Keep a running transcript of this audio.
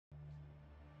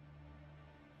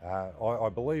I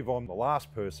believe I'm the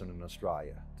last person in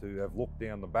Australia to have looked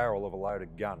down the barrel of a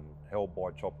loaded gun held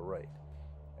by Chopper Read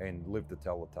and lived to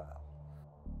tell the tale.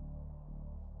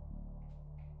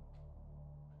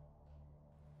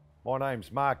 My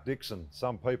name's Mark Dixon.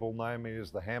 Some people know me as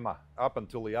the Hammer. Up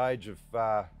until the age of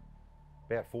about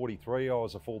 43, I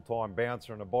was a full-time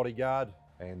bouncer and a bodyguard,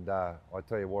 and I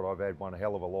tell you what, I've had one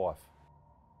hell of a life.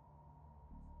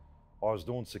 I was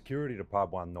doing security at a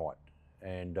pub one night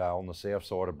and on the south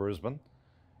side of Brisbane,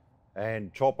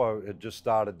 and Chopper had just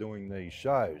started doing these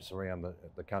shows around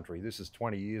the country. This is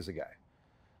 20 years ago.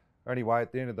 Anyway,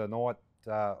 at the end of the night,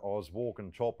 I was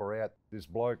walking Chopper out. This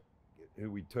bloke who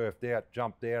we turfed out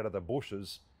jumped out of the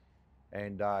bushes,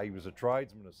 and he was a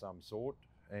tradesman of some sort,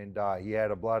 and he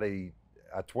had a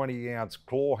 20-ounce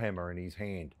claw hammer in his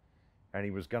hand, and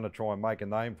he was going to try and make a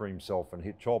name for himself and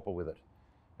hit Chopper with it.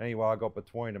 Anyway, I got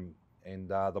between them, and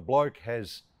the bloke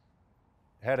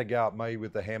had a go at me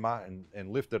with the hammer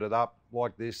and lifted it up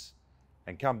like this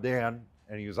and come down,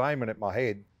 and he was aiming at my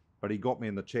head, but he got me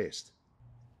in the chest.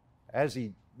 As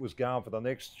he was going for the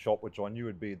next shot, which I knew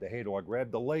would be at the head, I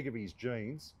grabbed the leg of his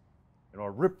jeans and I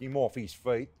ripped him off his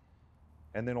feet,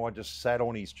 and then I just sat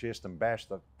on his chest and bashed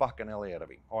the fucking hell out of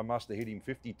him. I must have hit him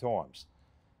 50 times.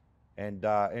 And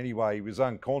anyway, he was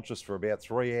unconscious for about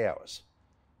 3 hours.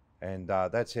 And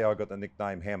that's how I got the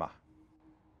nickname Hammer.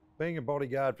 Being a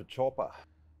bodyguard for Chopper,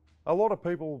 a lot of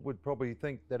people would probably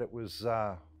think that it was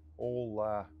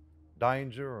all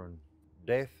danger and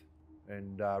death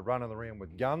and running around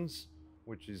with guns,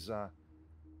 which is a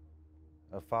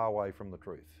far way from the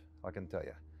truth, I can tell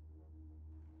you.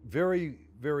 Very,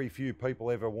 very few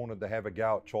people ever wanted to have a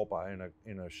go at Chopper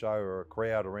in a show or a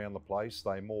crowd around the place.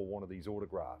 They more wanted these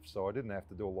autographs, so I didn't have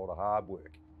to do a lot of hard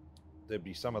work. There'd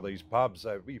be some of these pubs,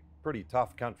 they'd be pretty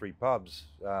tough country pubs,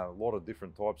 a lot of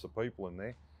different types of people in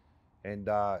there.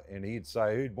 And he'd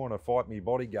say, who'd want to fight me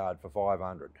bodyguard for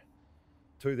 500?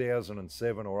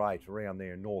 2007 or 8, around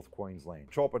there in North Queensland.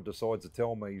 Chopper decides to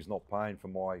tell me he's not paying for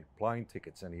my plane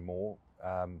tickets anymore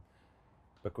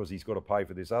because he's got to pay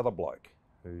for this other bloke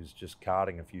who's just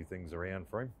carting a few things around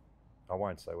for him. I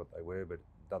won't say what they were, but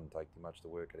it doesn't take too much to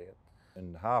work it out.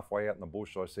 And halfway out in the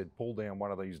bush, I said, pull down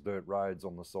one of these dirt roads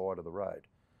on the side of the road.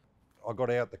 I got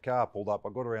out, the car pulled up, I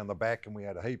got around the back, and we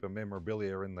had a heap of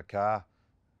memorabilia in the car.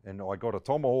 And I got a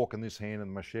tomahawk in this hand and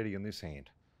a machete in this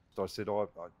hand. So I said,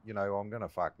 you know, I'm going to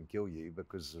fucking kill you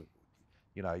because,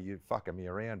 you know, you're fucking me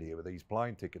around here with these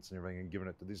plane tickets and everything and giving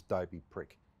it to this dopey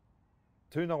prick.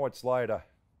 2 nights later,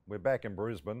 we're back in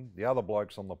Brisbane. The other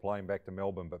bloke's on the plane back to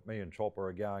Melbourne, but me and Chopper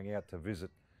are going out to visit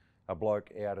a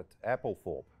bloke out at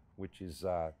Applethorpe, which is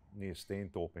near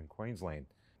Stanthorpe in Queensland.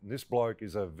 And this bloke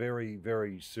is a very,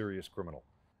 very serious criminal.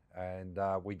 And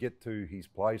we get to his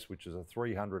place, which is a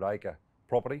 300-acre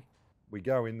property. We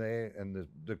go in there, and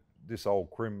this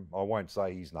old crim, I won't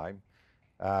say his name,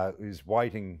 is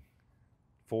waiting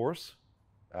for us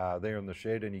there in the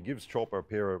shed, and he gives Chopper a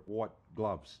pair of white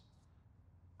gloves,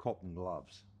 cotton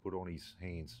gloves, put on his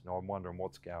hands. Now I'm wondering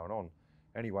what's going on.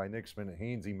 Anyway, next minute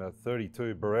hands him a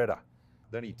 .32 Beretta.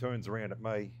 Then he turns around at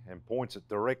me and points it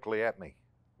directly at me,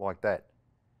 like that.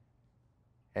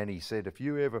 And he said, if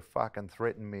you ever fucking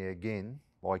threaten me again,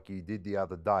 like you did the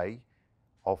other day,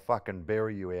 I'll fucking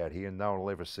bury you out here and no one will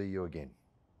ever see you again.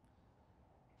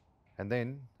 And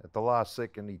then, at the last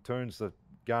second, he turns the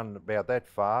gun about that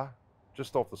far,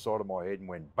 just off the side of my head, and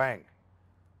went bang.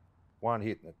 One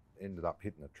hit, and it ended up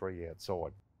hitting a tree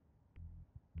outside.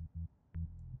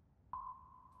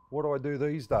 What I do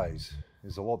these days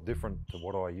is a lot different to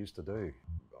what I used to do.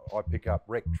 I pick up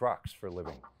wrecked trucks for a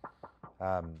living,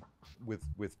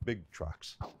 with big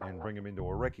trucks, and bring them into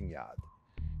a wrecking yard.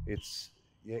 It's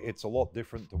a lot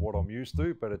different to what I'm used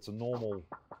to, but it's a normal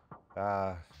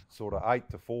sort of 8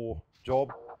 to 4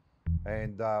 job,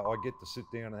 and I get to sit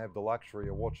down and have the luxury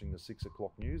of watching the 6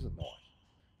 o'clock news at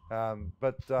night.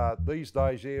 But these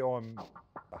days, yeah, I'm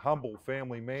a humble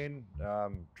family man,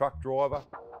 truck driver,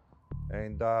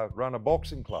 and run a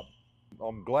boxing club.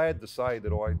 I'm glad to say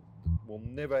that I will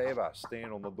never ever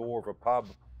stand on the door of a pub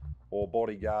or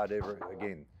bodyguard ever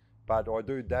again, but I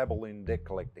do dabble in debt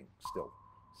collecting still.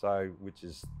 So, which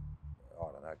is, I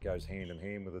don't know, it goes hand in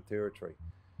hand with the territory.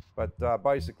 But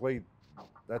basically,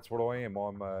 that's what I am.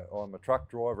 I'm a truck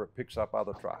driver that picks up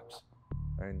other trucks,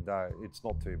 and it's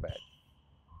not too bad.